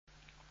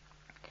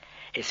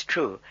It's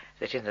true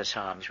that in the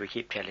Psalms we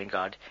keep telling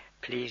God,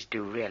 please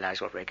do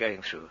realize what we're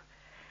going through.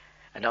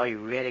 And are you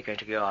really going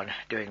to go on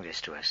doing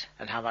this to us?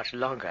 And how much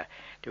longer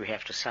do we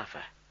have to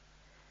suffer?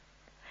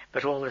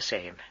 But all the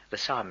same, the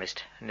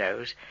psalmist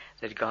knows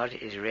that God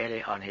is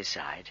really on his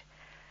side,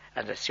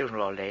 and that sooner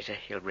or later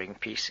he'll bring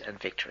peace and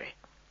victory.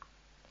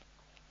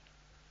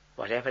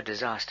 Whatever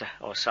disaster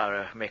or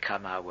sorrow may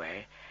come our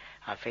way,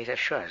 our faith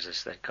assures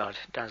us that God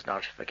does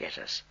not forget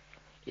us.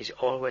 He's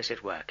always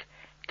at work,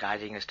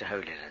 guiding us to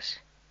holiness.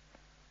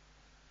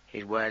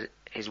 His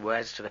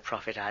words to the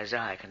prophet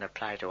Isaiah can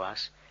apply to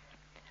us.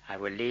 I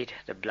will lead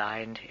the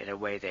blind in a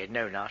way they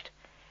know not,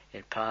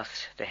 in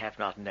paths they have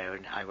not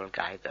known I will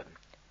guide them.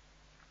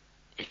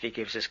 If he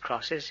gives us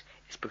crosses,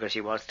 it's because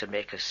he wants to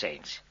make us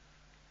saints.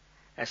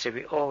 And so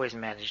we always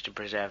manage to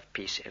preserve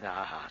peace in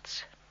our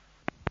hearts.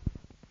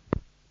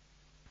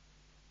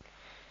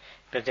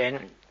 But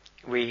then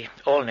we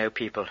all know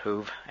people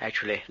who've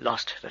actually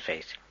lost the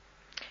faith.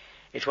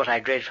 It's what I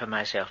dread for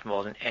myself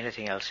more than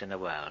anything else in the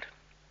world.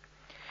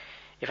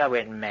 If I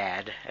went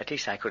mad, at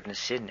least I couldn't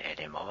sin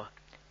anymore.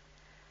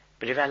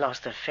 But if I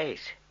lost the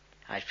faith,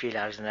 I'd feel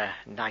I was in a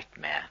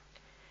nightmare,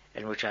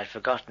 in which I'd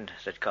forgotten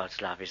that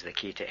God's love is the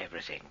key to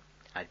everything.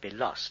 I'd be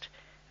lost,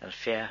 and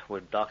fear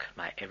would block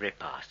my every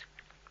path.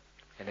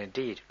 And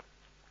indeed,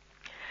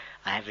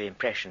 I have the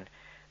impression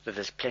that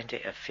there's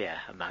plenty of fear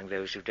among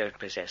those who don't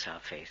possess our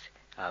faith,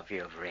 our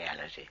view of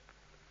reality.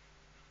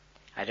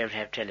 I don't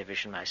have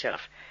television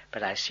myself,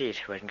 but I see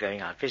it when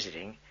going out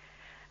visiting,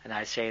 and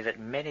I'd say that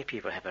many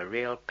people have a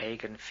real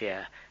pagan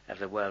fear of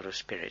the world of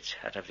spirits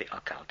and of the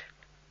occult.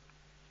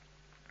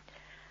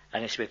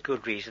 And it's with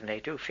good reason they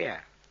do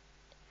fear.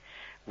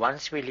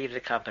 Once we leave the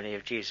company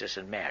of Jesus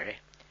and Mary,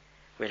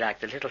 we're like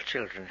the little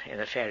children in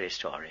the fairy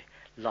story,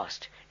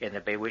 lost in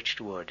the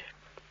bewitched wood,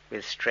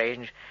 with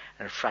strange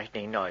and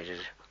frightening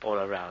noises all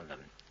around them.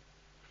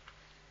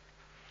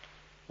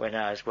 When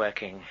I was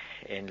working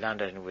in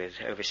London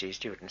with overseas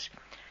students,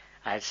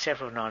 I had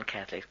several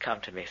non-Catholics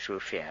come to me through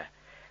fear,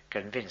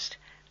 convinced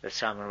that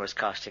someone was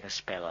casting a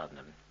spell on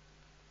them.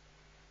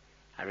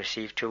 I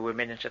received 2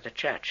 women into the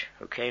church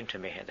who came to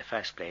me in the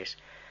first place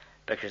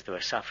because they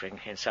were suffering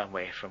in some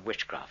way from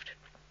witchcraft.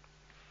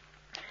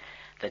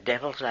 The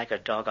devil's like a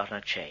dog on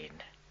a chain,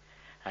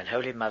 and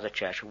Holy Mother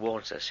Church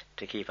warns us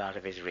to keep out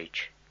of his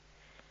reach.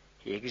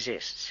 He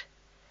exists,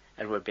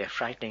 and would be a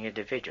frightening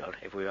individual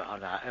if we were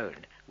on our own,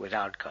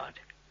 without God.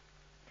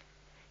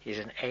 He's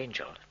an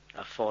angel,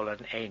 a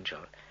fallen angel,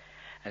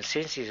 and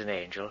since he's an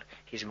angel,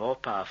 he's more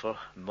powerful,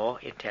 more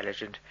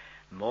intelligent,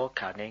 more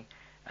cunning,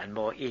 and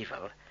more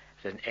evil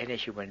than any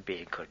human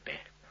being could be.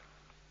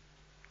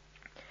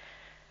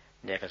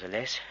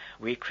 Nevertheless,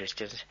 we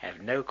Christians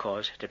have no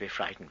cause to be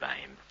frightened by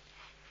him.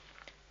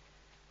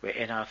 We're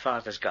in our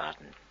Father's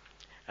garden,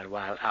 and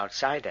while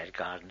outside that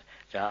garden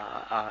there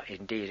are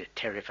indeed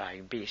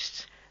terrifying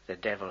beasts, the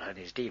devil and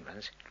his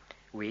demons,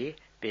 we,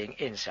 being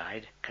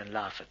inside, can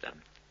laugh at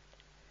them.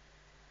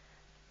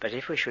 But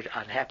if we should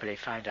unhappily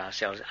find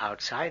ourselves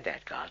outside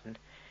that garden,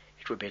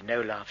 it would be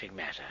no laughing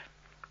matter.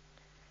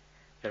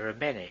 There are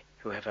many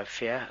who have a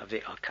fear of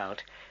the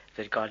occult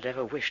that God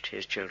never wished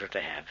his children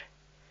to have.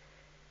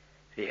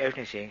 The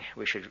only thing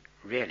we should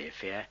really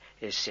fear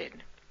is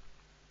sin.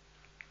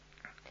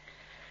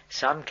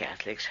 Some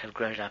Catholics have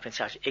grown up in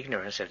such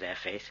ignorance of their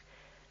faith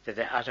that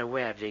they're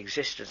unaware of the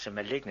existence and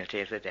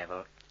malignity of the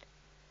devil.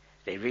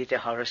 They read their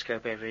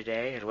horoscope every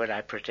day, and when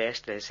I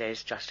protest, they say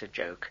it's just a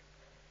joke.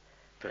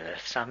 But there are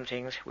some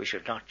things we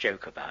should not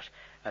joke about,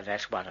 and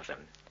that's one of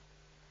them.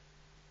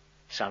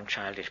 Some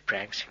childish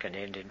pranks can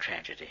end in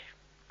tragedy.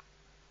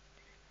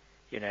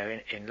 You know,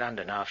 in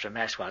London after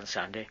Mass one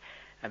Sunday,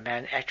 a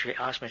man actually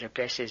asked me to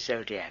bless his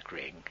zodiac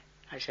ring.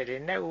 I said,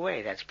 in no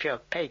way, that's pure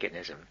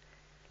paganism.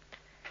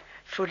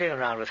 Fooling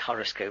around with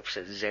horoscopes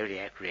and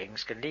zodiac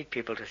rings can lead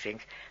people to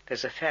think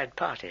there's a third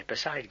party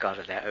beside God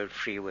of their own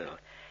free will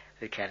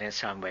that can in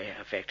some way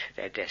affect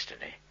their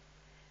destiny.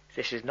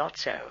 This is not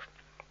so.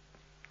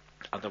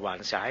 On the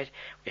one side,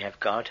 we have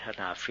God and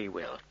our free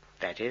will.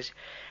 That is,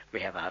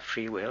 we have our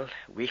free will,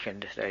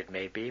 weakened though it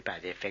may be by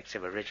the effects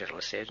of original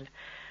sin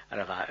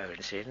and of our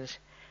own sins,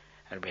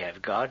 and we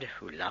have God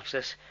who loves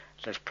us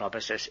and has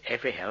promised us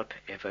every help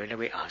if only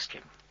we ask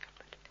him.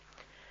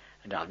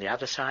 And on the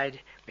other side,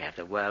 we have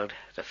the world,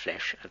 the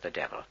flesh, and the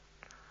devil.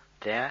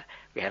 There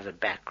we have the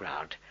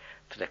background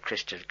for the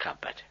Christian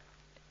comfort.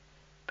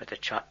 But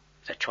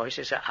the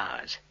choices are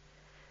ours.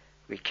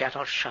 We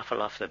cannot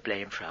shuffle off the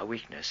blame for our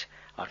weakness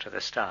onto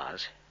the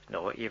stars,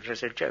 nor even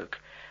as a joke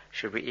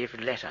should we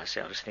even let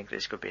ourselves think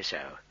this could be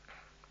so.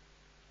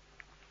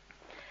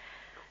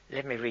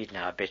 Let me read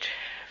now a bit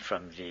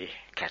from the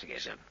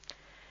Catechism,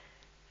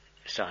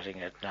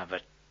 starting at number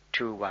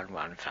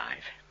 2115.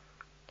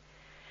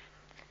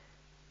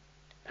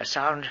 A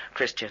sound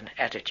Christian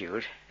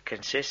attitude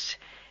consists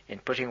in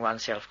putting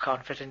oneself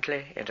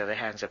confidently into the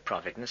hands of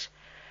Providence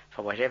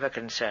for whatever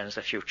concerns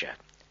the future,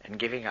 and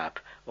giving up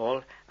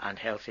all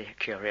unhealthy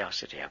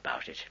curiosity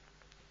about it.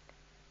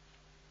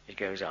 It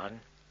goes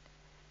on,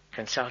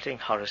 consulting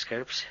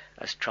horoscopes,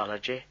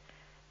 astrology,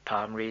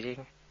 palm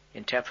reading,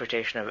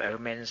 interpretation of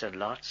omens and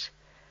lots,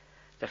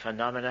 the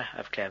phenomena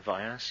of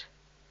clairvoyance,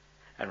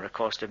 and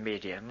recourse to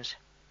mediums,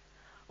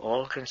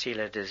 all conceal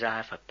a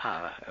desire for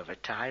power over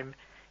time,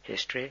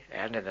 history,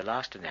 and, in the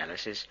last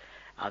analysis,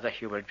 other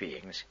human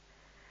beings,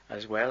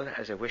 as well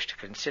as a wish to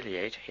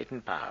conciliate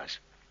hidden powers.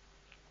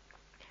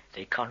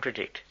 They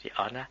contradict the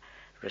honor,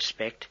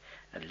 respect,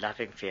 and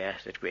loving fear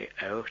that we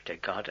owe to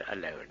God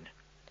alone.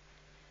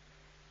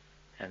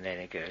 And then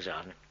it goes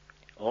on.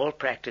 All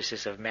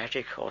practices of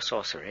magic or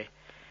sorcery,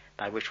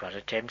 by which one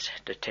attempts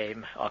to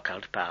tame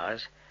occult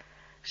powers,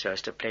 so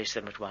as to place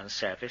them at one's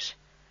service,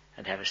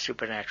 and have a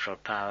supernatural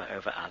power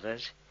over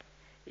others,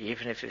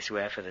 even if this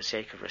were for the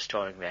sake of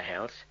restoring their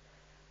health,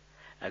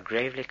 are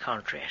gravely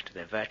contrary to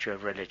the virtue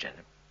of religion.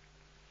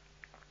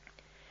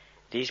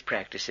 These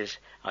practices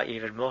are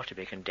even more to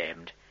be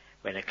condemned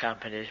when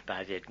accompanied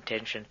by the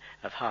intention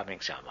of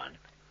harming someone,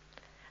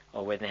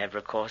 or when they have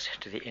recourse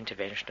to the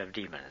intervention of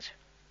demons.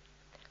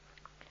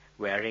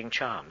 Wearing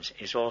charms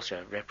is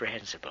also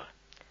reprehensible.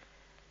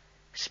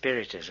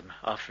 Spiritism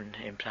often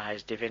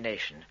implies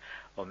divination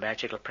or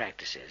magical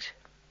practices.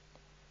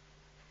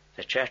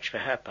 The Church, for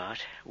her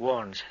part,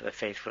 warns the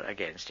faithful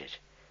against it.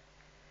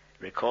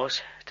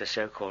 Recourse to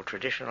so-called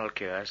traditional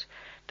cures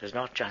does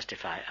not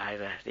justify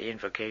either the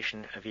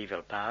invocation of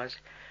evil powers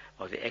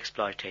or the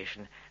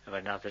exploitation of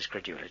another's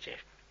credulity.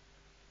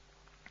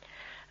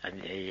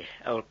 And the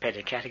old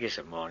Penny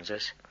Catechism warns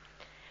us,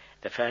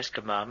 the first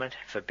commandment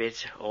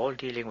forbids all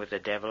dealing with the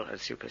devil and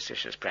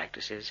superstitious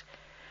practices,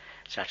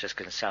 such as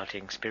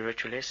consulting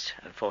spiritualists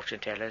and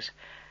fortune-tellers,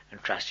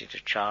 and trusting to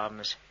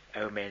charms,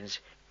 omens,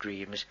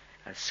 dreams,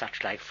 and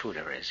such like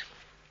fooleries.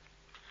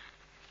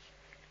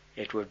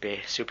 It would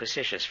be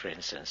superstitious, for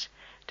instance,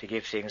 to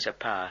give things a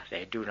power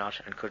they do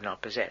not and could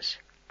not possess.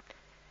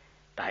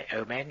 By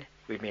omen,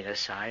 we mean a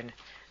sign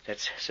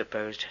that's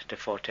supposed to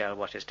foretell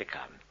what is to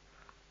come.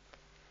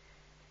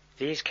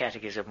 These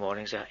catechism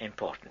warnings are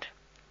important.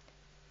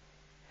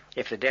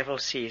 If the devil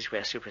sees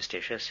we're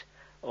superstitious,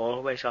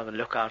 always on the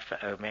lookout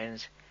for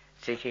omens,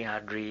 thinking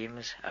our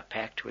dreams are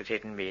packed with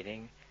hidden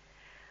meaning,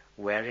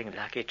 wearing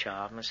lucky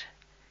charms,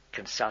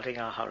 consulting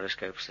our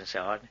horoscopes and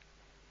so on,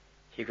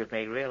 he could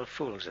make real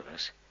fools of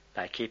us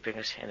by keeping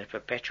us in a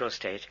perpetual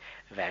state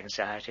of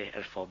anxiety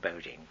and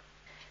foreboding.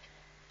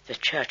 The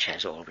Church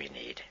has all we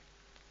need.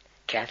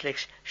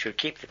 Catholics should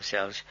keep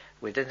themselves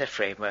within the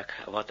framework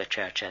of what the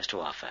Church has to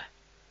offer.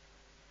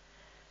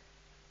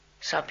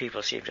 Some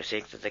people seem to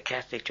think that the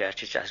Catholic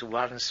Church is just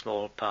one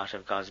small part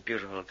of God's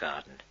beautiful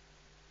garden.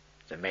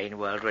 The main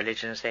world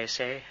religions, they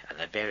say, and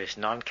the various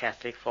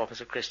non-Catholic forms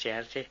of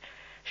Christianity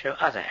show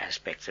other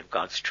aspects of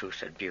God's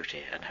truth and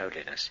beauty and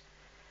holiness,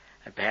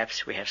 and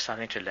perhaps we have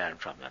something to learn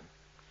from them.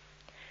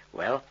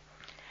 Well,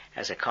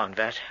 as a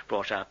convert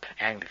brought up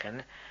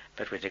Anglican,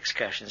 but with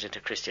excursions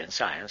into Christian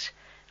Science,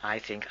 I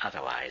think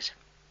otherwise.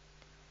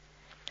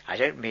 I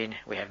don't mean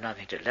we have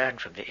nothing to learn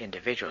from the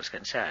individuals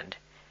concerned.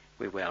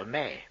 We well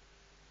may.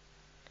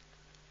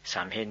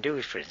 Some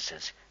Hindus, for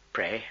instance,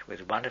 pray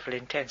with wonderful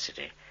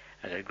intensity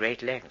and at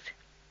great length.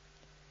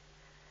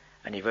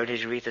 And you've only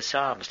to read the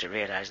Psalms to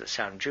realize that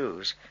some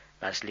Jews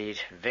must lead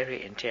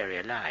very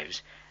interior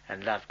lives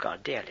and love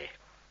God dearly.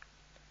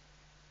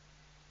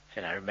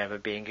 Then I remember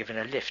being given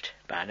a lift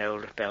by an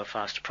old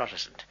Belfast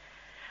Protestant,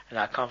 and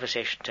our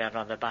conversation turned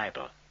on the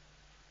Bible.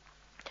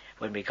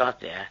 When we got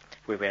there,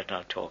 we went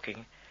on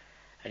talking,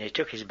 and he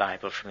took his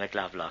Bible from the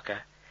glove locker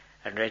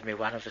and read me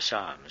one of the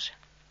Psalms.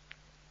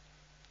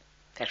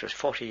 That was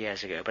 40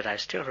 years ago, but I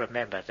still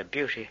remember the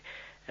beauty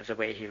of the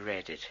way he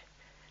read it,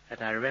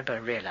 and I remember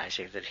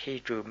realizing that he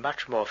drew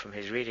much more from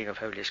his reading of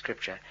Holy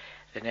Scripture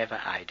than ever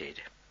I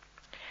did.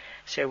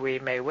 So we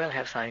may well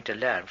have something to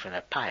learn from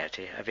the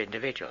piety of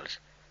individuals.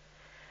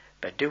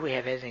 But do we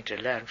have anything to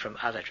learn from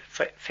other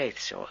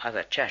faiths or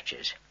other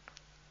churches?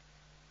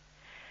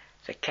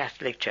 The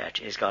Catholic Church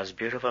is God's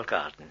beautiful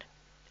garden,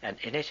 and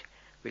in it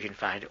we can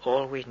find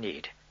all we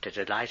need to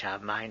delight our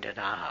mind and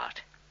our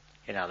heart.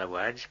 In other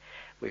words,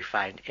 we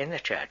find in the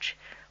Church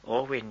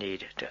all we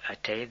need to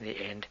attain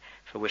the end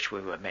for which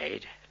we were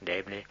made,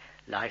 namely,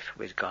 life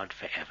with God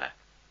forever.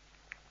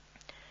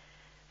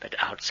 But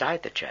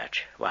outside the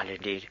Church, while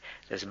indeed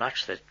there's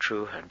much that's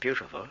true and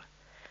beautiful,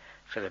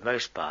 for the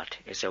most part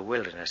it's a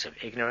wilderness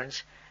of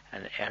ignorance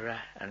and error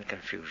and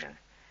confusion,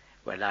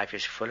 where life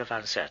is full of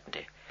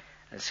uncertainty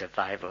and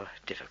survival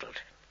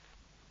difficult.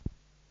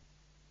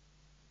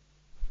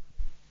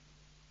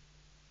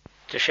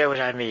 To show what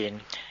I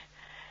mean,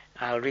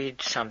 I'll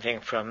read something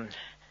from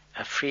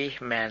A Free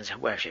Man's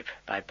Worship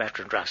by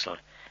Bertrand Russell,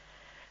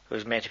 who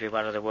is meant to be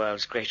one of the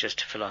world's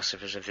greatest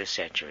philosophers of this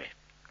century.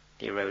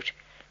 He wrote,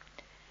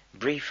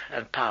 "Brief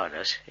and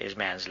powerless is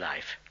man's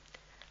life.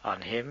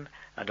 On him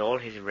and all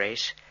his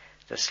race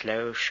the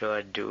slow,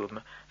 sure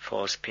doom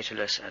falls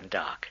pitiless and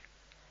dark.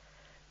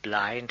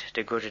 Blind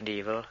to good and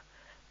evil,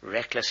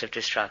 reckless of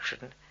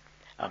destruction,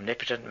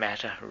 omnipotent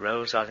matter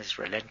rolls on its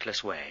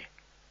relentless way.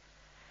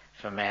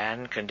 For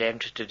man,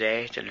 condemned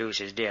today to lose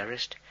his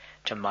dearest,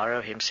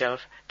 tomorrow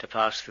himself to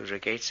pass through the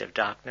gates of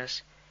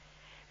darkness,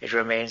 It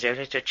remains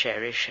only to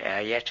cherish,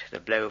 ere yet the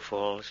blow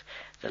falls,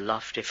 the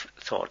lofty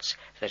thoughts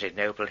that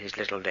ennoble his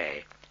little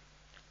day.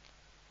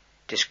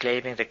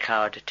 Disclaiming the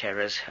coward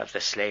terrors of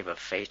the slave of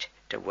fate,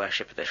 to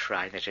worship the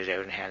shrine that his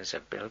own hands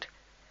have built,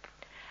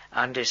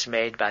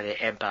 undismayed by the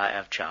empire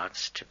of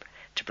chance,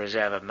 to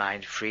preserve a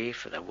mind free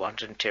from the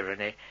wanton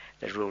tyranny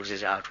that rules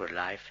his outward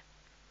life,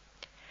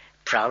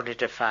 proudly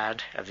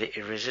defiant of the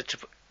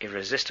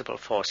irresistible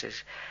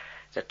forces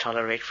that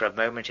tolerate for a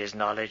moment his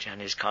knowledge and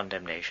his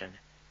condemnation,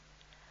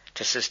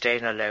 to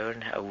sustain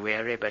alone a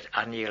weary but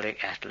unyielding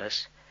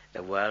Atlas,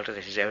 the world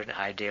that his own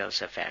ideals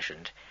have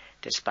fashioned,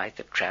 despite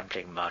the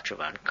trampling march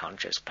of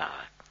unconscious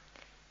power.